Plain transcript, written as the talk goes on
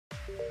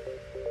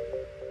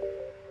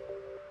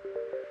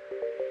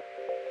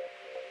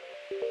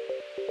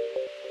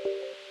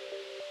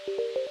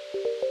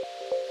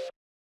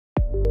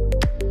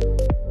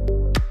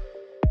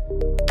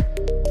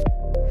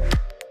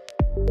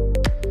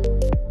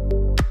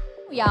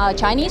We are a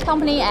Chinese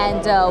company,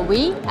 and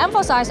we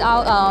emphasize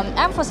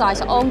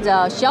on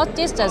the short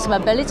distance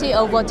mobility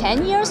over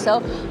 10 years.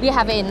 So we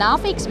have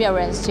enough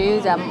experience to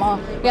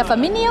we are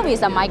familiar with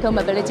the micro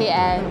mobility,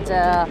 and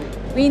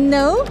we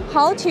know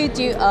how to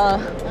do a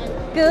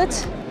good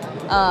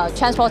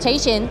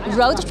transportation,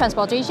 road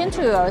transportation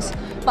tours.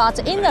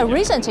 But in the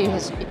recent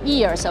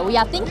years, we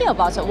are thinking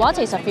about what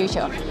is the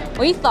future.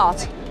 We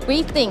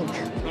think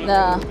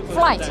the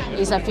flight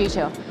is the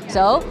future.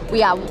 So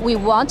we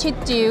want to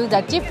do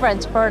the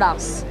different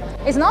products.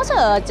 It's not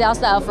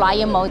just a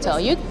flying motor.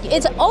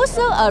 It's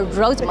also a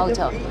road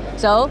motor.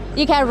 So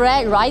you can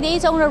ride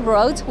it on the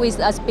road with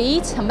a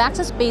speed, max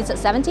speed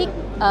 70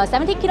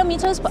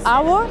 kilometers per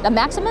hour. The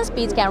maximum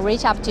speed can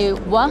reach up to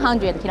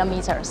 100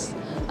 kilometers.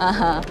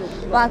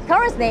 But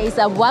currently it's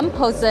a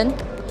one-person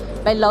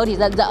payload.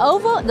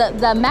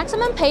 The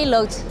maximum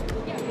payload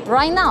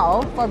right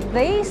now for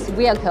this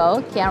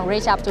vehicle can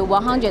reach up to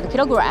 100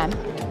 kilograms.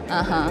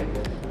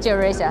 So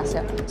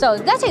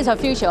that is the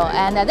future,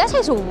 and that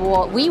is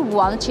what we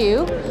want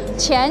to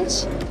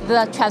change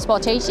the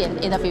transportation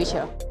in the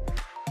future.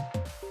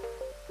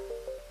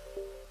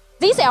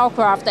 This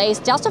aircraft is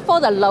just for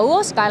the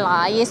lower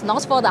skyline, it's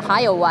not for the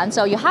higher one,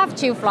 so you have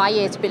to fly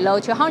it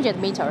below 200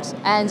 meters.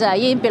 And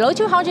in below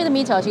 200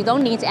 meters, you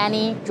don't need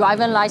any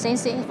driving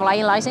licenses,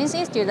 flying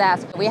licenses to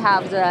that. We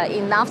have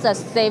enough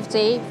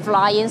safety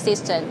flying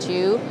system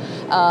to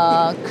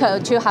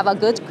have a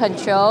good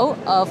control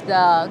of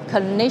the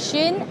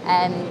condition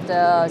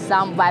and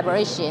some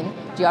vibration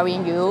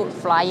during you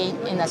flying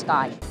in the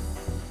sky.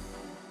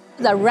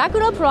 The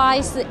regular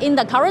price in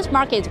the current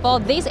market for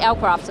these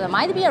aircraft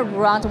might be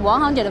around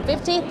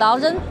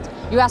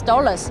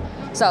 $150,000.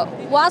 So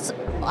what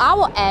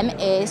our aim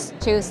is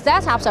to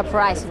set up the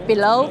price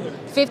below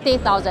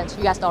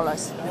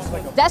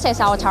 $50,000. That is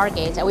our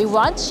target. We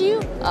want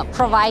to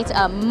provide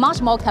a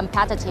much more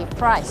competitive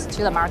price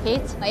to the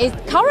market.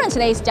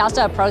 Currently, it's just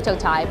a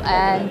prototype,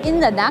 and in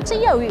the next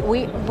year,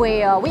 we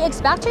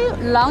expect to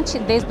launch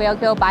this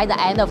vehicle by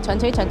the end of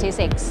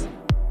 2026.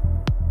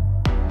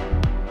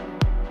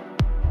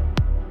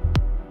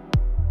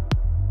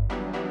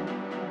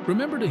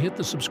 Remember to hit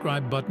the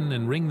subscribe button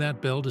and ring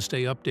that bell to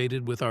stay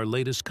updated with our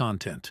latest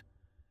content.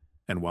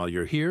 And while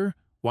you're here,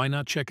 why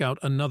not check out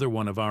another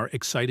one of our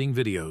exciting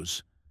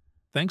videos?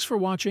 Thanks for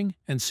watching,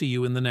 and see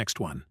you in the next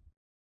one.